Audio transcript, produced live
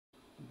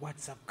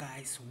What's up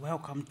guys,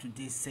 welcome to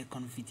this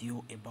second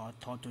video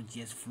about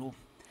Total.js Flow.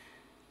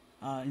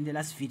 In the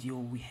last video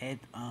we had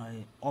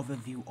an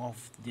overview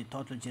of the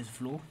Total.js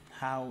Flow,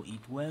 how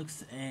it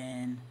works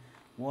and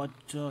what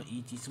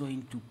it is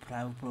going to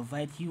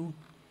provide you,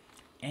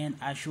 and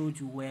I showed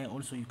you where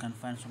also you can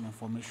find some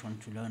information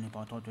to learn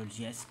about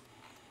Total.js.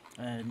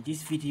 In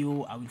this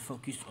video I will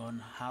focus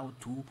on how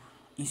to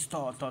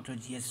install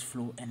Total.js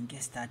Flow and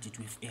get started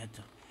with it.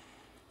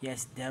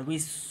 Yes, there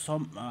is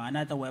some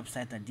another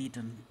website I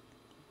didn't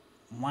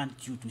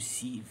want you to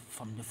see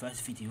from the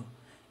first video.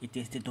 It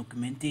is the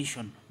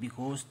documentation,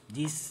 because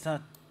this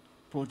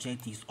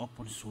project is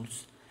open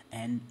source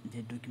and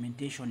the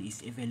documentation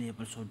is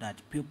available so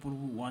that people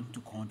who want to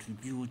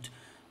contribute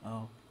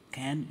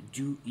can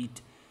do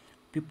it.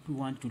 People who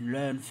want to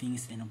learn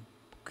things and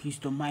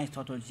customize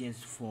Total.js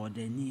for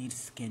their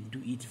needs can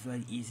do it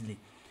very easily.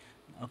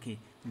 Okay,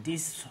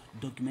 this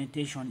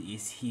documentation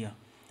is here.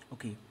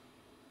 Okay,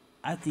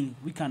 I think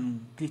we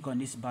can click on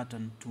this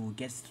button to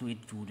get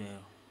straight to the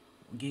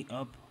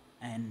GitHub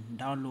and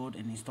download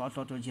and install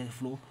Total.js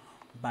Flow,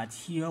 but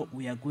here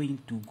we are going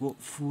to go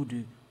through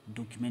the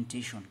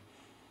documentation.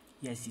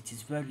 Yes, it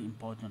is very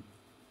important.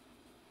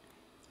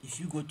 If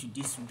you go to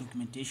this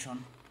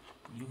documentation,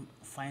 you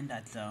find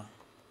that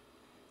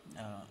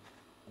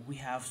we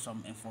have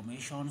some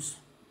informations,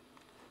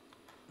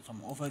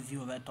 some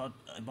overview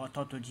about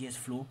Total.js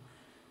Flow,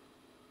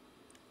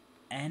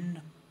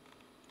 and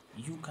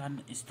you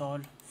can install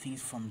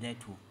things from there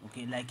too.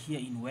 Okay, like here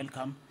in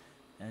welcome,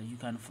 you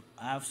can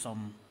have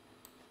some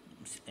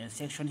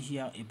section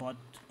here about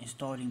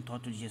installing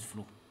Total.js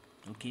Flow.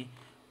 Okay,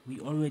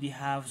 we already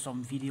have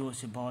some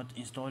videos about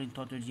installing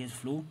Total.js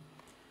Flow,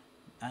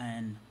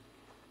 and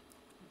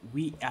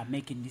we are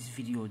making this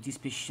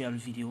special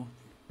video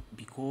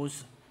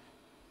because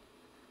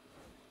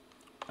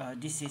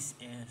this is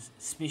a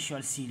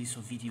special series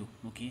of video,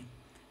 okay,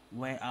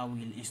 where I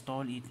will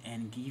install it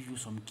and give you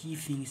some key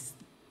things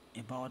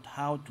about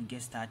how to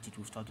get started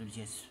with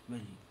Total.js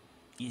very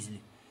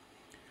easily.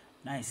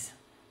 Nice.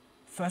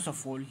 First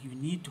of all, you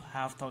need to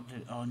have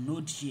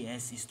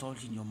nodejs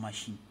installed in your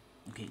machine.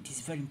 Okay, this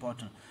is very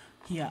important.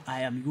 Here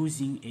I am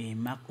using a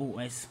Mac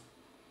OS,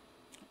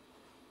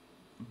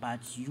 but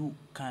you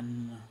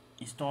can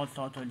install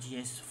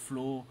Total.js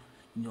Flow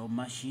in your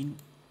machine,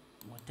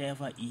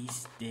 whatever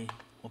is the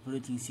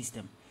operating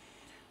system.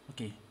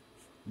 Okay,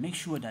 make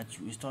sure that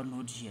you install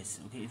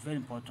nodejs. Okay, it's very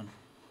important.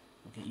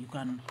 Okay, you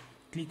can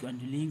click on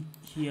the link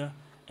here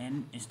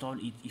and install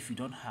it if you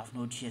don't have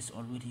nodejs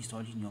already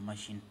installed in your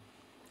machine.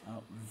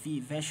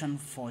 Version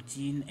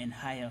 14 and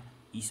higher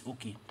is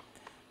okay.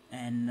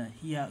 And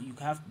here you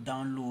have to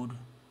download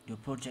the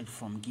project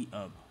from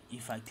GitHub.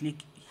 If I click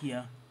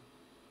here,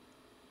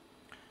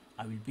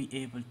 I will be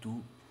able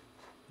to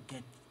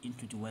get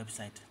into the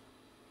website.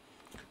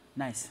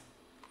 Nice.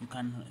 You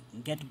can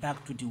get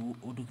back to the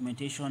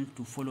documentation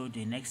to follow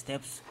the next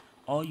steps,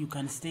 or you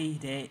can stay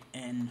there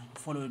and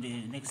follow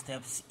the next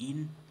steps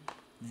in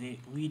the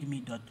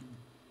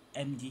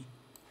readme.md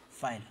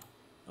file.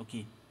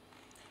 Okay,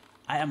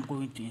 I am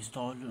going to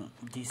install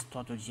this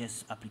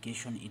Total.js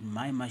application in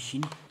my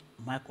machine,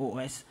 Mac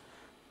OS,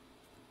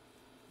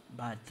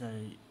 but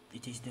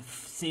it is the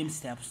same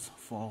steps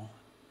for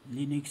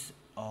Linux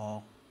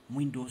or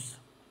Windows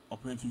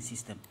operating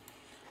system.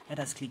 Let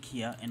us click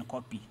here and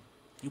copy.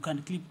 You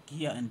can click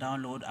here and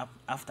download.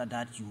 After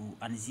that you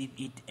unzip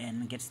it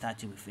and get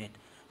started with it,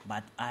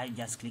 but I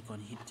just click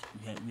on it.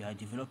 We are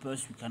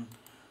developers, we can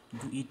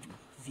do it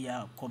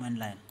via command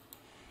line.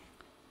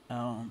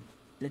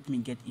 Let me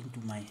get into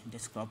my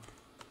desktop.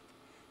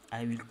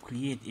 I will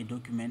create a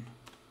document,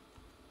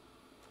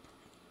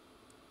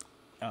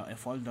 a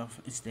folder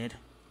instead,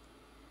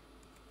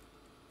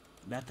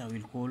 that I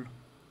will call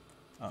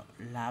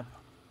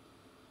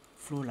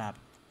flow lab.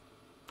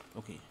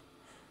 Okay,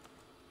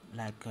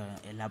 like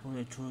a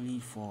laboratory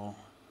for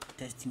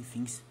testing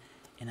things,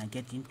 and I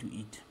get into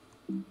it.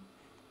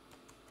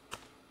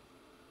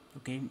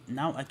 Okay,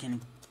 now I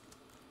can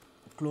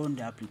clone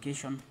the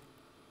application,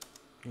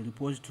 the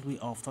repository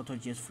of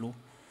Total.js Flow.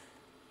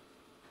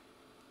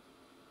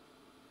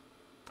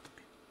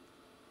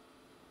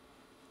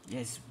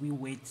 Yes, we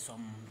wait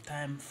some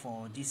time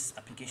for this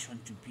application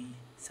to be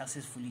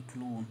successfully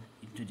cloned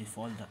into the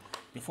folder.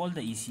 The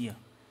folder is here.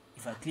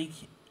 If I click,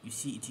 you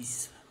see it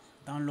is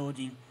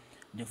downloading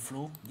the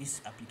flow,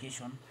 this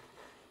application,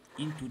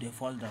 into the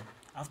folder.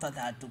 After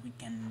that we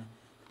can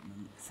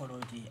follow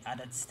the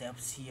added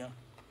steps here.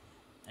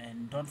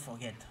 And don't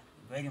forget,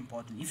 very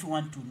important, if you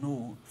want to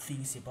know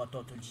things about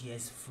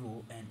Total.js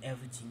Flow and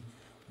everything,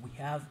 we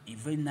have a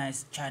very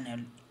nice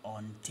channel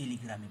on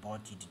Telegram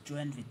about it.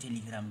 Join the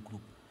Telegram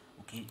group.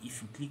 Okay,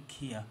 if you click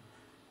here,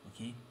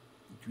 okay,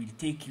 it will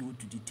take you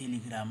to the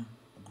Telegram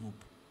group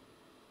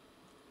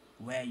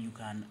where you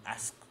can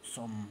ask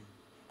some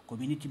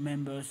community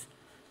members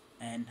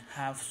and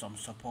have some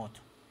support.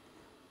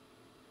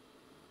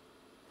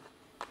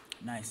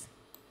 Nice.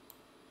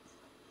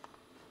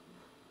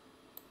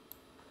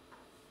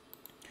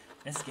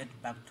 Let's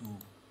get back to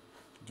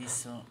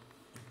this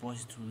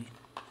repository,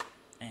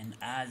 and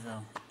as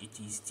it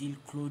is still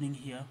cloning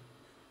here,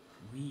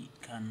 we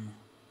can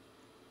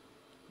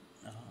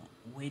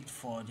wait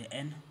for the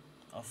end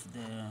of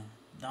the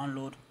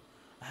download.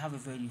 I have a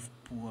very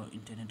poor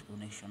internet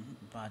connection,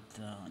 but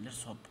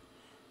let's hope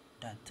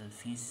that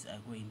things are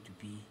going to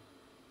be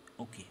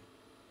okay.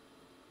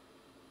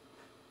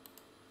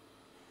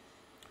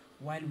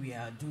 While we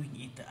are doing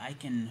it, I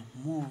can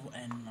move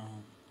and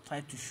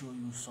try to show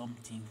you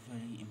something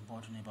very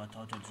important about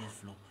Total.js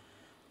Flow,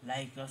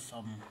 like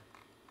some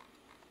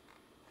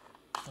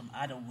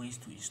other ways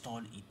to install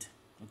it.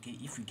 Okay,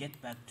 if you get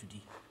back to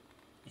the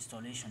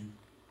installation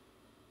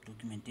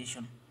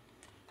documentation,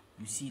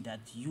 you see that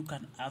you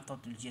can add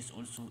Total.js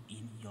also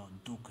in your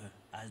Docker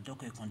as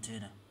Docker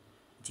container.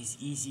 It is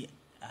easy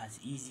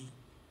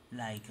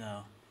like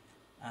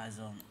as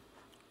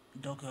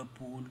Docker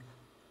pull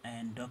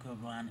and Docker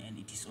run, and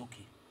it is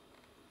okay.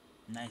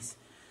 Nice.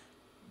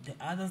 The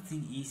other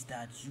thing is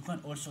that you can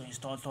also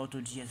install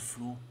Total.js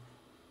Flow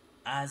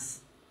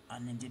as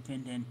an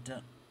independent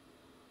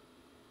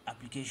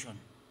application,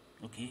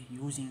 okay,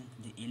 using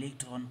the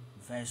Electron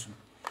version.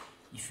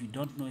 If you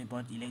don't know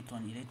about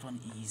Electron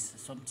is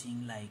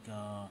something like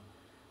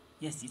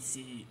yes, it's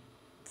a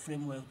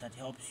framework that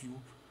helps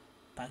you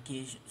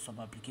package some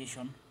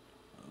application,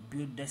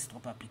 build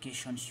desktop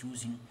applications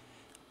using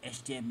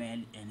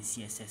HTML and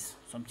CSS,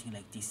 something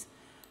like this.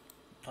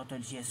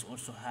 Total.js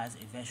also has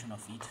a version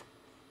of it.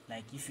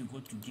 Like if you go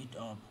to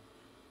GitHub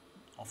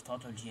of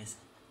Total.js,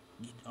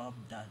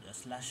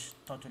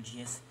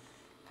 github.com/totaljs,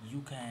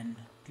 you can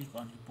click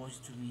on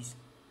repositories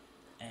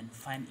and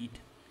find it.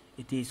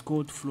 It is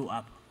called Flow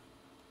App.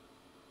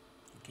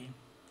 Okay,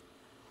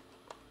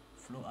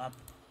 Flow App.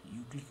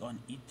 You click on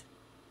it,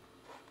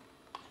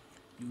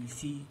 you will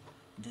see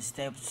the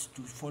steps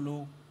to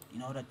follow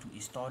in order to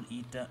install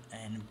it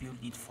and build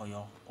it for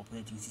your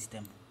operating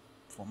system,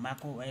 for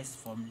Mac OS,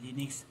 for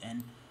Linux,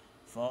 and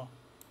for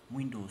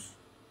Windows.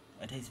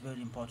 It is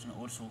very important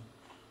also,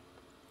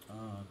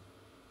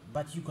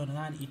 but you can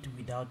run it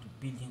without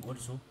building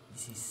also.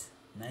 This is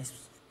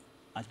nice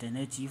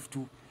alternative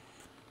to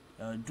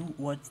do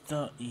what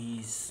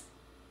is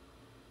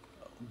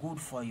good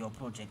for your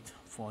project.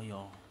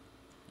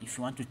 If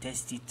you want to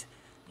test it,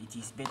 it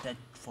is better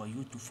for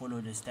you to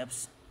follow the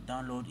steps,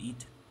 download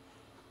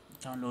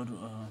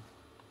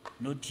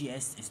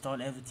nodejs,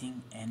 install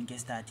everything, and get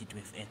started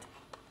with it.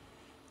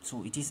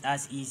 So it is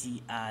as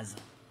easy as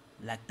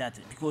like that,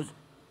 because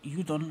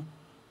we don't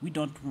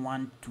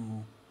want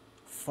to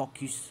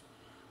focus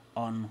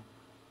on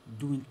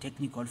doing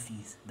technical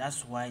things.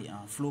 That's why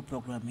flow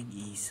programming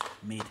is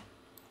made.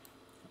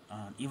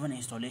 Even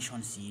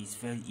installations is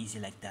very easy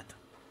like that.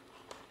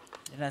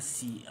 Let us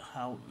see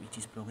how it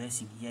is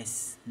progressing.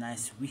 Yes,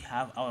 nice. We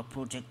have our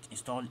project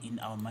installed in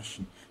our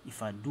machine.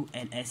 If I do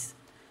ls,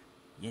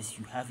 yes,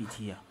 you have it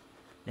here.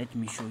 Let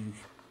me show you.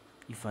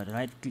 If I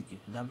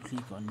double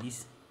click on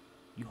this,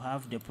 you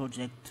have the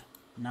project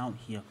now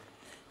here.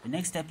 The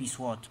next step is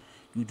what?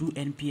 You do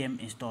npm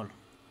install.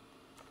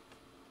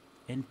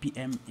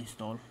 npm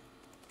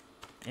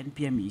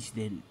is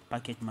the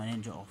package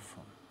manager of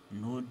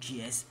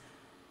nodejs,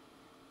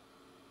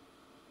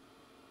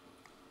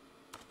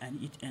 and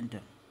hit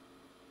enter.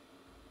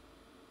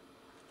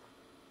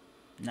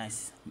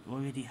 Nice, we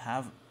already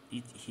have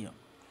it here.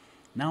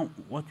 Now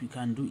what we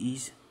can do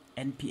is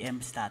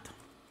npm start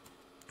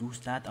to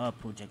start our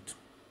project.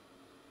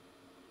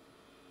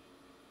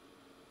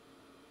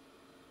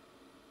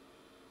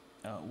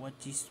 What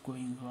is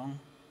going wrong?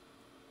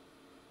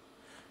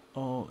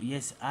 Oh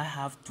yes, I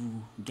have to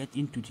get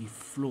into the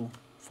flow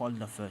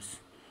folder first.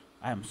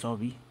 I am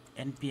sorry.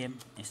 Npm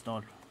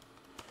install.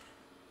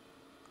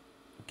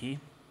 Okay,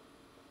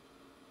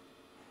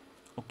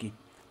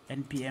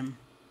 npm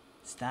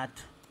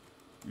start.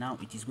 Now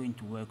it is going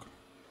to work.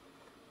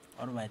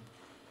 Alright,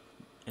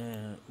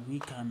 we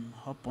can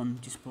hop on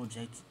this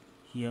project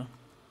here.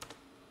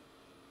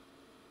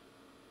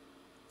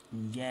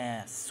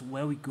 Yes,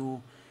 where we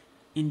go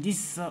in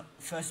this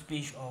first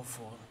page of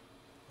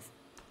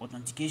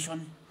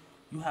authentication,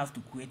 you have to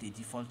create a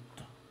default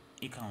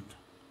account.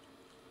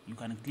 You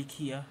can click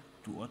here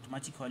to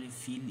automatically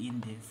fill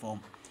in the form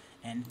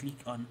and click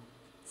on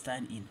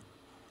sign in.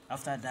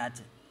 After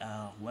that,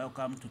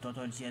 welcome to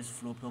Total.js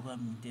Flow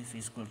programming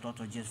interface called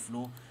Total.js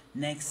Flow.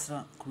 Next,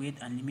 create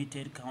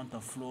unlimited count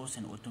of flows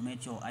and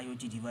automate your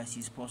IoT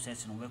devices,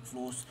 process, and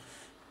workflows.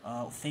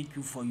 Thank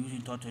you for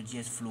using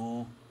Total.js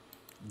Flow.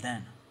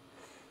 Done.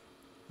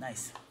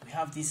 Nice. We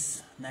have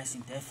this nice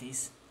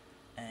interface,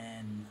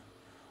 and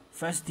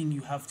first thing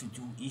you have to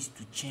do is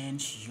to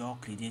change your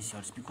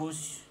credentials,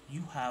 because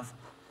you have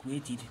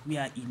created, we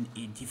are in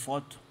a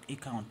default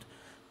account.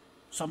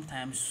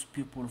 Sometimes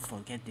people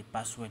forget the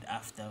password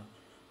after,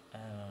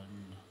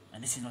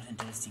 and this is not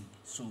interesting.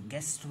 So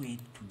get straight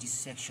to this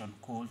section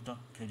called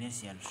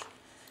credentials.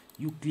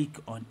 You click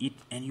on it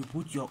and you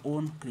put your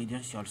own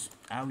credentials.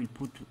 I will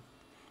put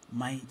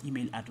my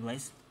email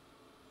address,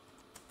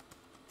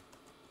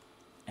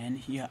 and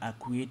here I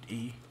create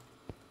a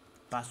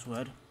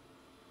password.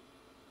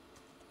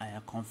 I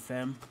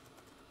confirm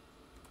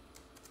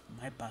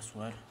my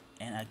password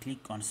and I click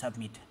on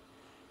submit.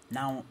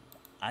 Now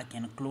I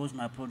can close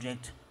my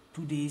project.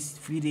 2 days,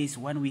 3 days,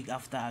 1 week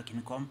after, I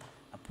can come,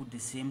 I put the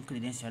same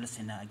credentials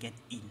and I get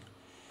in.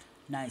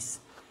 Nice.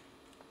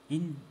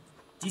 In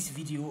this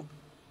video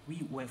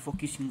we were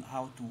focusing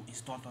how to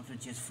install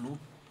Total.js Flow.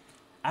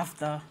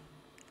 After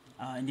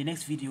in the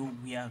next video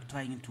we are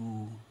trying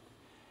to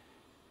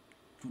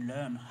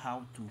learn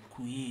how to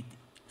create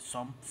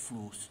some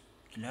flows,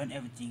 to learn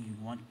everything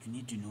you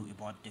need to know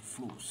about the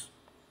flows.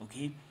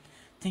 Okay,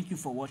 thank you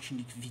for watching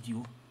this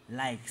video.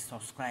 Like,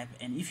 subscribe,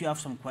 and if you have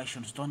some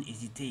questions, don't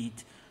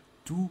hesitate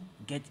to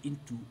get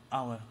into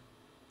our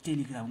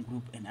Telegram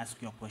group and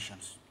ask your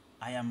questions.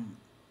 I am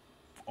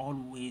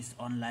always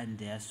online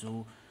there,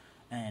 so,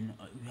 and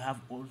we have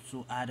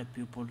also other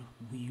people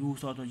who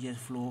use Total.js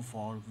Flow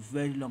for a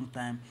very long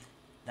time.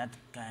 That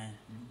can,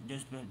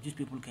 these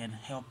people can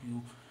help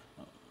you,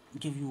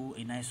 give you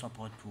a nice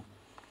support too.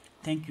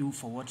 Thank you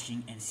for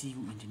watching, and see you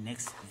in the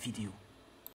next video.